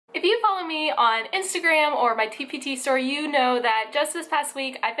If you follow me on Instagram or my TPT store, you know that just this past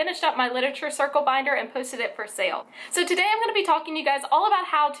week I finished up my literature circle binder and posted it for sale. So today I'm going to be talking to you guys all about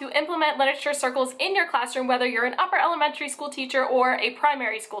how to implement literature circles in your classroom, whether you're an upper elementary school teacher or a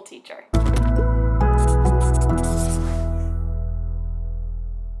primary school teacher.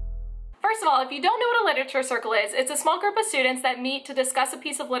 First of all, if you don't know what a literature circle is, it's a small group of students that meet to discuss a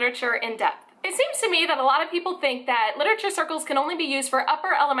piece of literature in depth. It seems to me that a lot of people think that literature circles can only be used for upper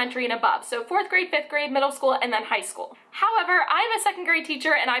elementary and above, so 4th grade, 5th grade, middle school, and then high school. However, I am a 2nd grade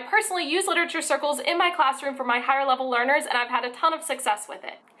teacher and I personally use literature circles in my classroom for my higher level learners, and I've had a ton of success with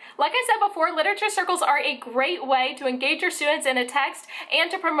it. Like I said before, literature circles are a great way to engage your students in a text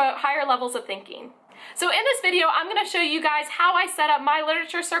and to promote higher levels of thinking. So in this video, I'm going to show you guys how I set up my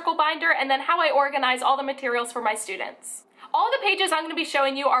literature circle binder and then how I organize all the materials for my students. All the pages I'm going to be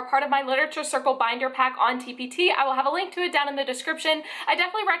showing you are part of my literature circle binder pack on TPT. I will have a link to it down in the description. I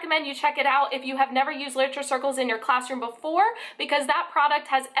definitely recommend you check it out if you have never used literature circles in your classroom before, because that product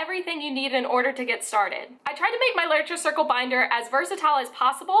has everything you need in order to get started. I tried to make my literature circle binder as versatile as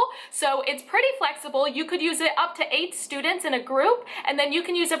possible, so it's pretty flexible. You could use it up to 8 students in a group, and then you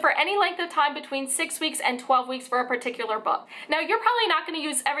can use it for any length of time between 6 weeks and 12 weeks for a particular book. Now, you're probably not going to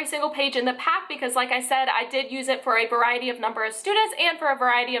use every single page in the pack because, like I said, I did use it for a variety of number of students and for a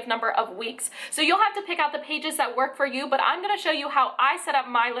variety of number of weeks. So you'll have to pick out the pages that work for you, but I'm going to show you how I set up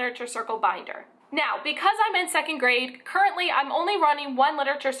my literature circle binder. Now, because I'm in 2nd grade, currently I'm only running one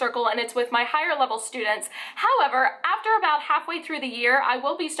literature circle and it's with my higher level students. However, after about halfway through the year, I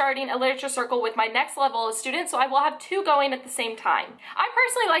will be starting a literature circle with my next level of students, so I will have 2 going at the same time. I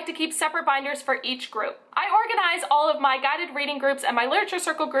personally like to keep separate binders for each group. I organize all of my guided reading groups and my literature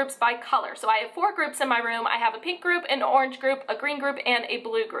circle groups by color. So I have 4 groups in my room. I have a pink group, an orange group, a green group, and a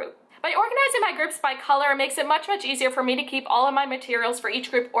blue group. By organizing my groups by color, it makes it much easier for me to keep all of my materials for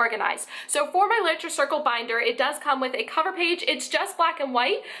each group organized. So for my literature circle binder, it does come with a cover page. It's just black and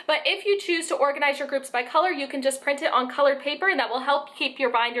white, but if you choose to organize your groups by color, you can just print it on colored paper, and that will help keep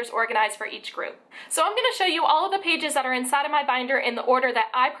your binders organized for each group. So I'm going to show you all of the pages that are inside of my binder in the order that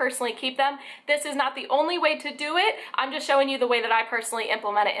I personally keep them. This is not the only way to do it. I'm just showing you the way that I personally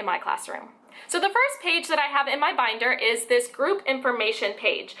implement it in my classroom. So the first page that I have in my binder is this group information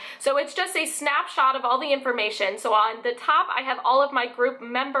page. So it's just a snapshot of all the information. So on the top, I have all of my group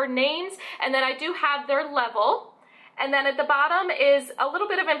member names, and then I do have their level. And then at the bottom is a little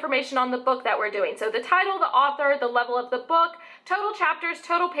bit of information on the book that we're doing. So the title, the author, the level of the book, total chapters,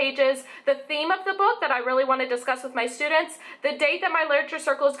 total pages, the theme of the book that I really want to discuss with my students, the date that my literature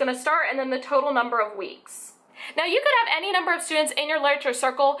circle is going to start, and then the total number of weeks. Now, you could have any number of students in your literature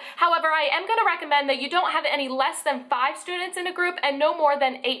circle. However, I am going to recommend that you don't have any less than 5 students in a group and no more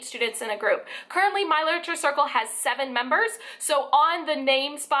than 8 students in a group. Currently, my literature circle has 7 members, so on the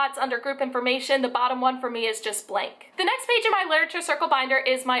name spots under group information, the bottom one for me is just blank. The next page in my literature circle binder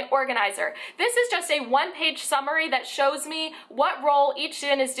is my organizer. This is just a 1-page summary that shows me what role each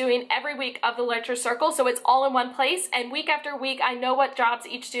student is doing every week of the literature circle, so it's all in one place, and week after week I know what jobs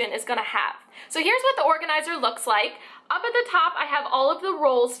each student is going to have. So here's what the organizer looks like. Up at the top, I have all of the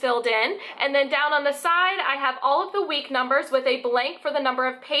roles filled in, and then down on the side, I have all of the week numbers with a blank for the number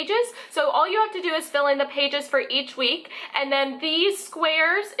of pages. So all you have to do is fill in the pages for each week, and then these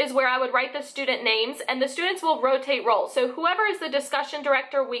squares is where I would write the student names, and the students will rotate roles. So whoever is the discussion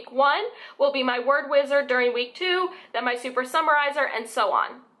director week 1 will be my word wizard during week 2, then my super summarizer, and so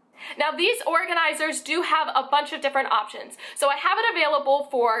on. Now, these organizers do have a bunch of different options. So I have it available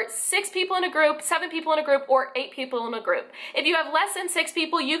for 6 people in a group, 7 people in a group, or 8 people in a group. If you have less than 6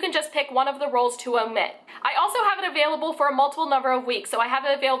 people, you can just pick one of the roles to omit. I also have it available for a multiple number of weeks. So I have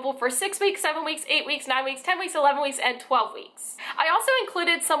it available for 6 weeks, 7 weeks, 8 weeks, 9 weeks, 10 weeks, 11 weeks, and 12 weeks. I also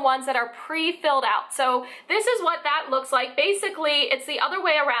included some ones that are pre-filled out. So this is what that looks like. Basically, it's the other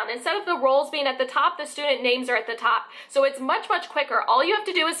way around. Instead of the roles being at the top, the student names are at the top. So it's much quicker. All you have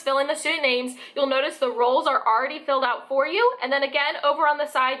to do is fill in the student names. You'll notice the roles are already filled out for you, and then again over on the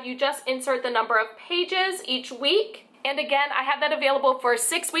side you just insert the number of pages each week. And again, I have that available for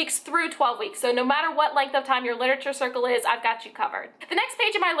 6 weeks through 12 weeks. So no matter what length of time your literature circle is, I've got you covered. The next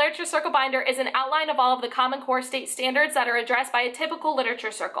page of my literature circle binder is an outline of all of the Common Core state standards that are addressed by a typical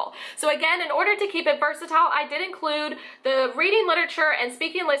literature circle. So again, in order to keep it versatile, I did include the reading, literature, and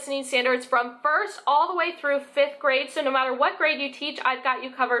speaking and listening standards from 1st all the way through 5th grade. So no matter what grade you teach, I've got you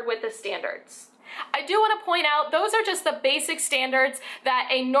covered with the standards. I do want to point out those are just the basic standards that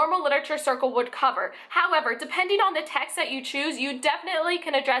a normal literature circle would cover. However, depending on the text that you choose, you definitely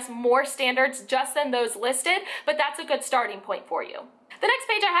can address more standards just than those listed, but that's a good starting point for you. The next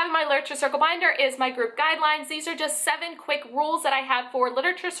page I have in my Literature Circle binder is my group guidelines. These are just 7 quick rules that I have for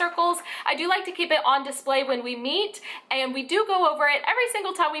literature circles. I do like to keep it on display when we meet, and we do go over it every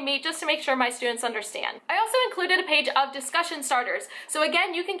single time we meet just to make sure my students understand. I also included a page of discussion starters. So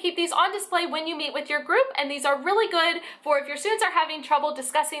again, you can keep these on display when you meet with your group, and these are really good for if your students are having trouble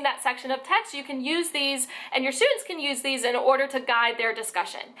discussing that section of text, you can use these, and your students can use these in order to guide their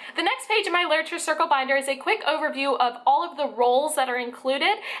discussion. The next page in my Literature Circle binder is a quick overview of all of the roles that are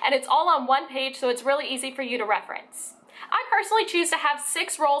included, and it's all on one page, so it's really easy for you to reference. I personally choose to have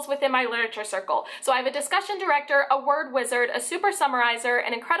 6 roles within my literature circle. So I have a discussion director, a word wizard, a super summarizer,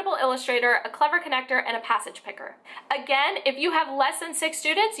 an incredible illustrator, a clever connector, and a passage picker. Again, if you have less than 6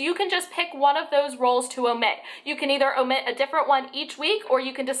 students, you can just pick one of those roles to omit. You can either omit a different one each week, or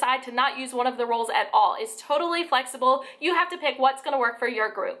you can decide to not use one of the roles at all. It's totally flexible. You have to pick what's going to work for your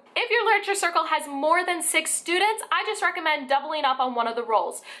group. If your literature circle has more than 6 students, I just recommend doubling up on one of the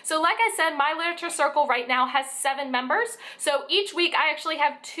roles. So like I said, my literature circle right now has 7 members. So each week I actually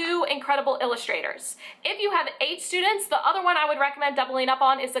have 2 incredible illustrators. If you have 8 students, the other one I would recommend doubling up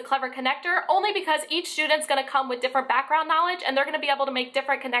on is the clever connector, only because each student's going to come with different background knowledge and they're going to be able to make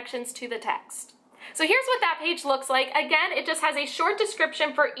different connections to the text. So here's what that page looks like. Again, it just has a short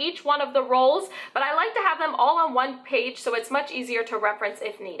description for each one of the roles, but I like to have them all on one page so it's much easier to reference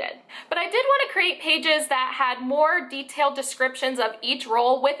if needed. But I did want to create pages that had more detailed descriptions of each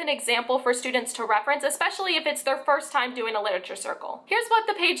role with an example for students to reference, especially if it's their first time doing a literature circle. Here's what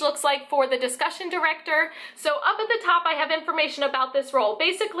the page looks like for the discussion director. So up at the top I have information about this role.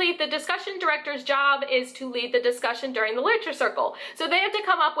 Basically, the discussion director's job is to lead the discussion during the literature circle. So they have to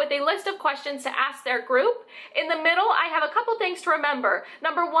come up with a list of questions to ask their group. In the middle, I have a couple things to remember.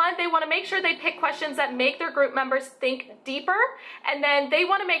 Number 1, they want to make sure they pick questions that make their group members think deeper, and then they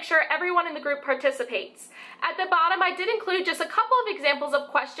want to make sure everyone in the group participates. At the bottom, I did include just a couple of examples of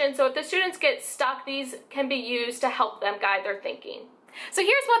questions, so if the students get stuck, these can be used to help them guide their thinking. So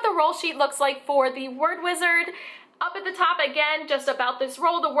here's what the role sheet looks like for the word wizard. Up at the top, again, just about this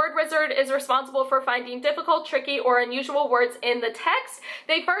role, the word wizard is responsible for finding difficult, tricky, or unusual words in the text.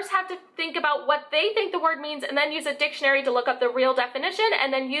 They first have to think about what they think the word means and then use a dictionary to look up the real definition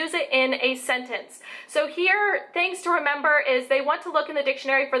and then use it in a sentence. So here, things to remember is they want to look in the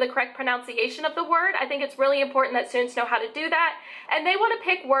dictionary for the correct pronunciation of the word. I think it's really important that students know how to do that. And they want to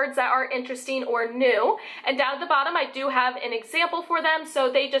pick words that are interesting or new. And down at the bottom, I do have an example for them.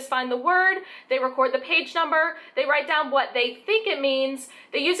 So they just find the word, they record the page number, they write down what they think it means,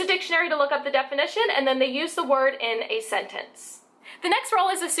 they use a dictionary to look up the definition, and then they use the word in a sentence. The next role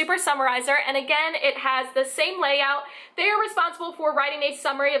is a super summarizer, and again, it has the same layout. They are responsible for writing a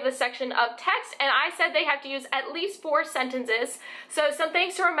summary of the section of text, and I said they have to use at least 4 sentences. So some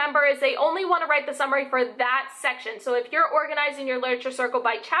things to remember is they only want to write the summary for that section. So if you're organizing your literature circle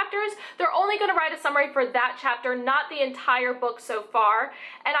by chapters, they're only going to write a summary for that chapter, not the entire book so far.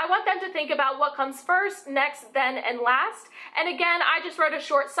 And I want them to think about what comes first, next, then, and last. And again, I just wrote a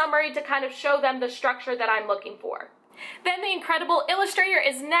short summary to kind of show them the structure that I'm looking for. Then the incredible illustrator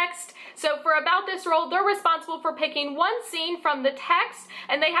is next. So for about this role, they're responsible for picking one scene from the text,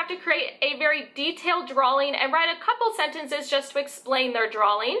 and they have to create a very detailed drawing and write a couple sentences just to explain their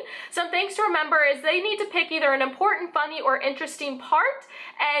drawing. Some things to remember is they need to pick either an important, funny, or interesting part,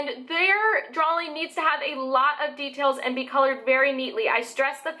 and their drawing needs to have a lot of details and be colored very neatly. I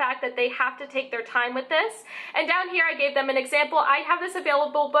stress the fact that they have to take their time with this. And down here I gave them an example. I have this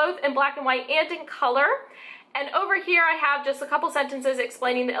available both in black and white and in color. And over here I have just a couple sentences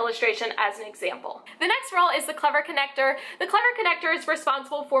explaining the illustration as an example. The next role is the clever connector. The clever connector is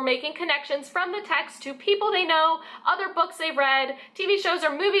responsible for making connections from the text to people they know, other books they've read, TV shows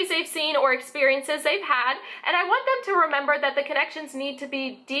or movies they've seen, or experiences they've had. And I want them to remember that the connections need to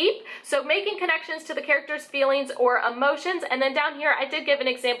be deep, so making connections to the character's feelings or emotions. And then down here I did give an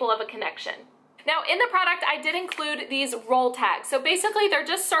example of a connection. Now in the product I did include these role tags. So basically they're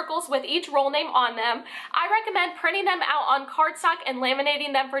just circles with each role name on them. I recommend printing them out on cardstock and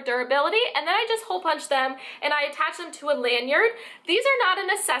laminating them for durability, and then I just hole punch them and I attach them to a lanyard. These are not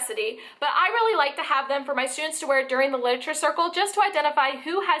a necessity, but I really like to have them for my students to wear during the literature circle just to identify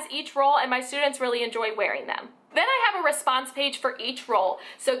who has each role, and my students really enjoy wearing them. Then I have a response page for each role.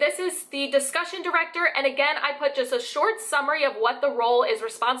 So this is the discussion director, and again I put just a short summary of what the role is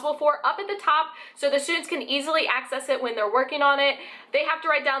responsible for up at the top so the students can easily access it when they're working on it. They have to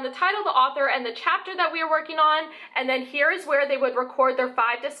write down the title, the author, and the chapter that we are working on, and then here is where they would record their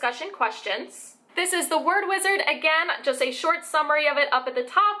 5 discussion questions. This is the word wizard. Again, just a short summary of it up at the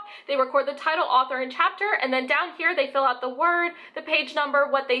top. They record the title, author, and chapter, and then down here they fill out the word, the page number,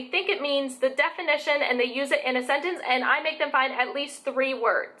 what they think it means, the definition, and they use it in a sentence, and I make them find at least 3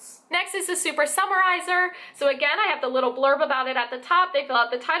 words. Next is the super summarizer. So again, I have the little blurb about it at the top. They fill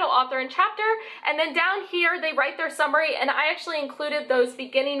out the title, author, and chapter, and then down here they write their summary, and I actually included those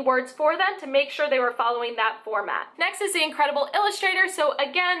beginning words for them to make sure they were following that format. Next is the incredible illustrator. So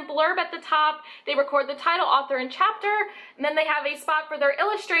again, blurb at the top. They record the title, author, and chapter, and then they have a spot for their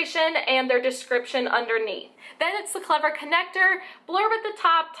illustration and their description underneath. Then it's the clever connector, blurb at the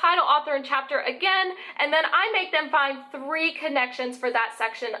top, title, author, and chapter again, and then I make them find 3 connections for that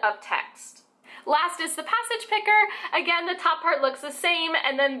section of text. Last is the passage picker. Again, the top part looks the same,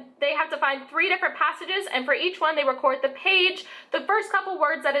 and then they have to find 3 different passages, and for each one they record the page, the first couple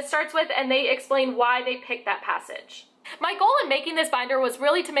words that it starts with, and they explain why they picked that passage. My goal in making this binder was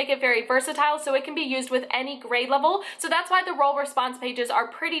really to make it very versatile so it can be used with any grade level, so that's why the role response pages are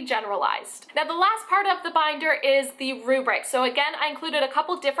pretty generalized. Now the last part of the binder is the rubric. So again, I included a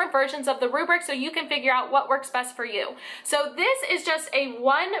couple different versions of the rubric so you can figure out what works best for you. So this is just a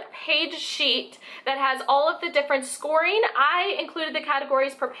 1-page sheet that has all of the different scoring. I included the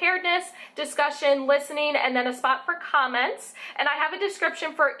categories preparedness, discussion, listening, and then a spot for comments, and I have a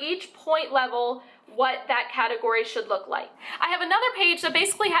description for each point level what that category should look like. I have another page that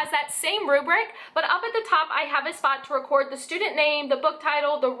basically has that same rubric, but up at the top I have a spot to record the student name, the book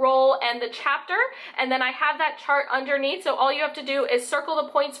title, the role, and the chapter, and then I have that chart underneath, so all you have to do is circle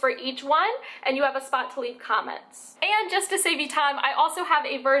the points for each one, and you have a spot to leave comments. And just to save you time, I also have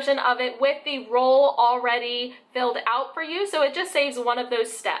a version of it with the role already filled out for you, so it just saves one of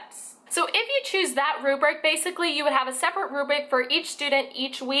those steps. So if you choose that rubric, basically you would have a separate rubric for each student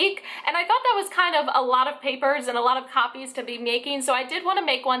each week, and I thought that was kind of a lot of papers and a lot of copies to be making, so I did want to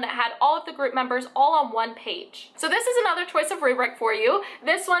make one that had all of the group members all on one page. So this is another choice of rubric for you.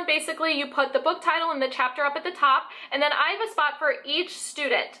 This one, basically you put the book title and the chapter up at the top, and then I have a spot for each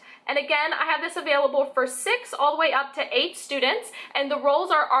student. And again, I have this available for 6 all the way up to 8 students, and the roles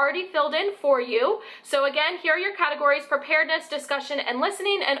are already filled in for you. So again, here are your categories: preparedness, discussion, and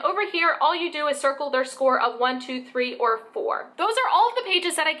listening, and over here all you do is circle their score of 1, 2, 3, or 4. Those are all of the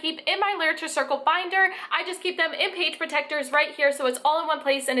pages that I keep in my Literature Circle binder. I just keep them in page protectors right here so it's all in one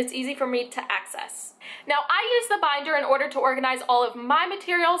place and it's easy for me to access. Now I use the binder in order to organize all of my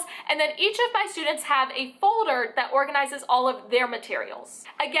materials, and then each of my students have a folder that organizes all of their materials.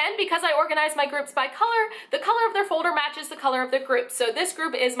 Again, because I organize my groups by color, the color of their folder matches the color of the group. So this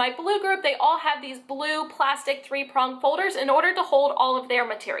group is my blue group. They all have these blue plastic 3-prong folders in order to hold all of their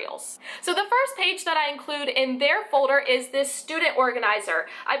materials. So the first page that I include in their folder is this student organizer.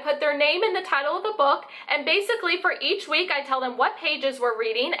 I put their name in the title of the book, and basically for each week I tell them what pages we're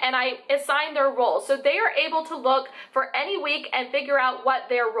reading and I assign their role. So they are able to look for any week and figure out what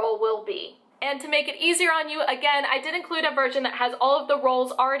their role will be. And to make it easier on you, again, I did include a version that has all of the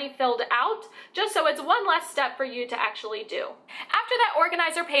roles already filled out, just so it's one less step for you to actually do. After that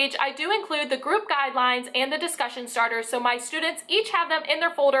organizer page, I do include the group guidelines and the discussion starters, so my students each have them in their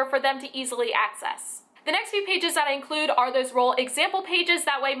folder for them to easily access. The next few pages that I include are those role example pages.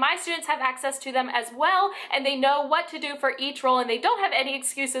 That way my students have access to them as well, and they know what to do for each role, and they don't have any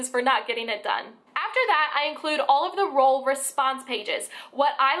excuses for not getting it done. After that, I include all of the role response pages.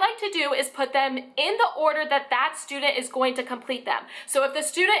 What I like to do is put them in the order that that student is going to complete them. So if the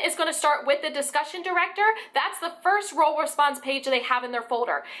student is going to start with the discussion director, that's the first role response page they have in their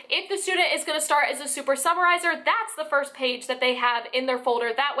folder. If the student is going to start as a super summarizer, that's the first page that they have in their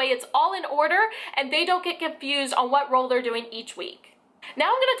folder. That way it's all in order and they don't get confused on what role they're doing each week. Now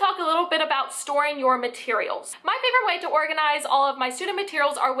I'm going to talk a little bit about storing your materials. My favorite way to organize all of my student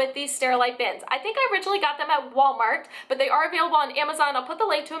materials are with these Sterilite bins. I think I originally got them at Walmart, but they are available on Amazon. I'll put the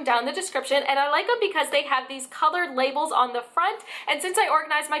link to them down in the description, and I like them because they have these colored labels on the front, and since I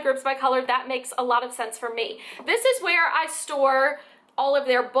organize my groups by color, that makes a lot of sense for me. This is where I store all of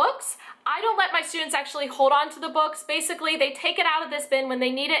their books. I don't let my students actually hold on to the books. Basically, they take it out of this bin when they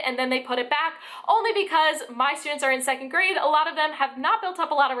need it and then they put it back, only because my students are in 2nd grade. A lot of them have not built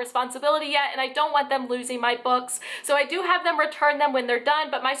up a lot of responsibility yet, and I don't want them losing my books. So I do have them return them when they're done,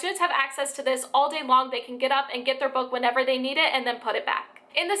 but my students have access to this all day long. They can get up and get their book whenever they need it and then put it back.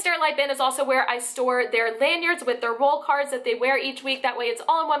 In the Sterilite bin is also where I store their lanyards with their roll cards that they wear each week. That way it's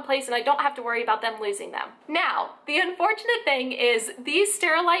all in one place and I don't have to worry about them losing them. Now, the unfortunate thing is these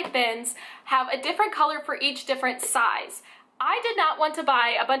Sterilite bins have a different color for each different size. I did not want to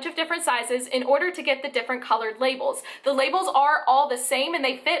buy a bunch of different sizes in order to get the different colored labels. The labels are all the same and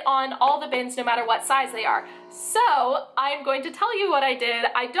they fit on all the bins no matter what size they are. So I'm going to tell you what I did.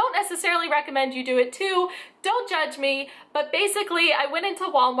 I don't necessarily recommend you do it too. Don't judge me, but basically I went into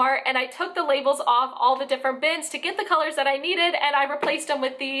Walmart and I took the labels off all the different bins to get the colors that I needed, and I replaced them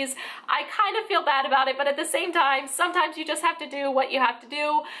with these. I kind of feel bad about it, but at the same time, sometimes you just have to do what you have to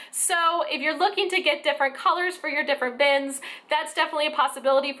do. So if you're looking to get different colors for your different bins, that's definitely a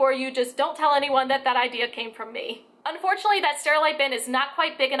possibility for you. Just don't tell anyone that that idea came from me. Unfortunately, that Sterilite bin is not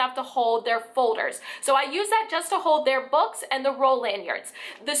quite big enough to hold their folders. So I use that just to hold their books and the roll lanyards.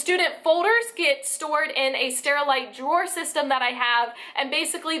 The student folders get stored in a Sterilite drawer system that I have, and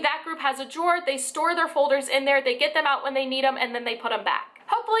basically that group has a drawer. They store their folders in there, they get them out when they need them, and then they put them back.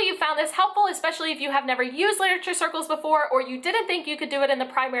 Hopefully you found this helpful, especially if you have never used literature circles before or you didn't think you could do it in the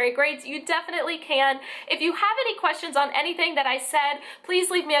primary grades. You definitely can. If you have any questions on anything that I said,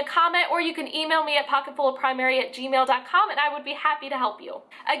 please leave me a comment, or you can email me at pocketfulofprimary@gmail.com and I would be happy to help you.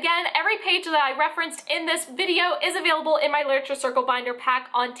 Again, every page that I referenced in this video is available in my literature circle binder pack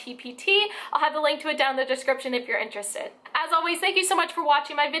on TPT. I'll have the link to it down in the description if you're interested. As always, thank you so much for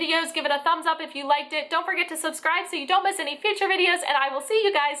watching my videos. Give it a thumbs up if you liked it. Don't forget to subscribe so you don't miss any future videos, and I will see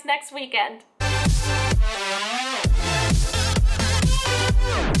you guys next weekend.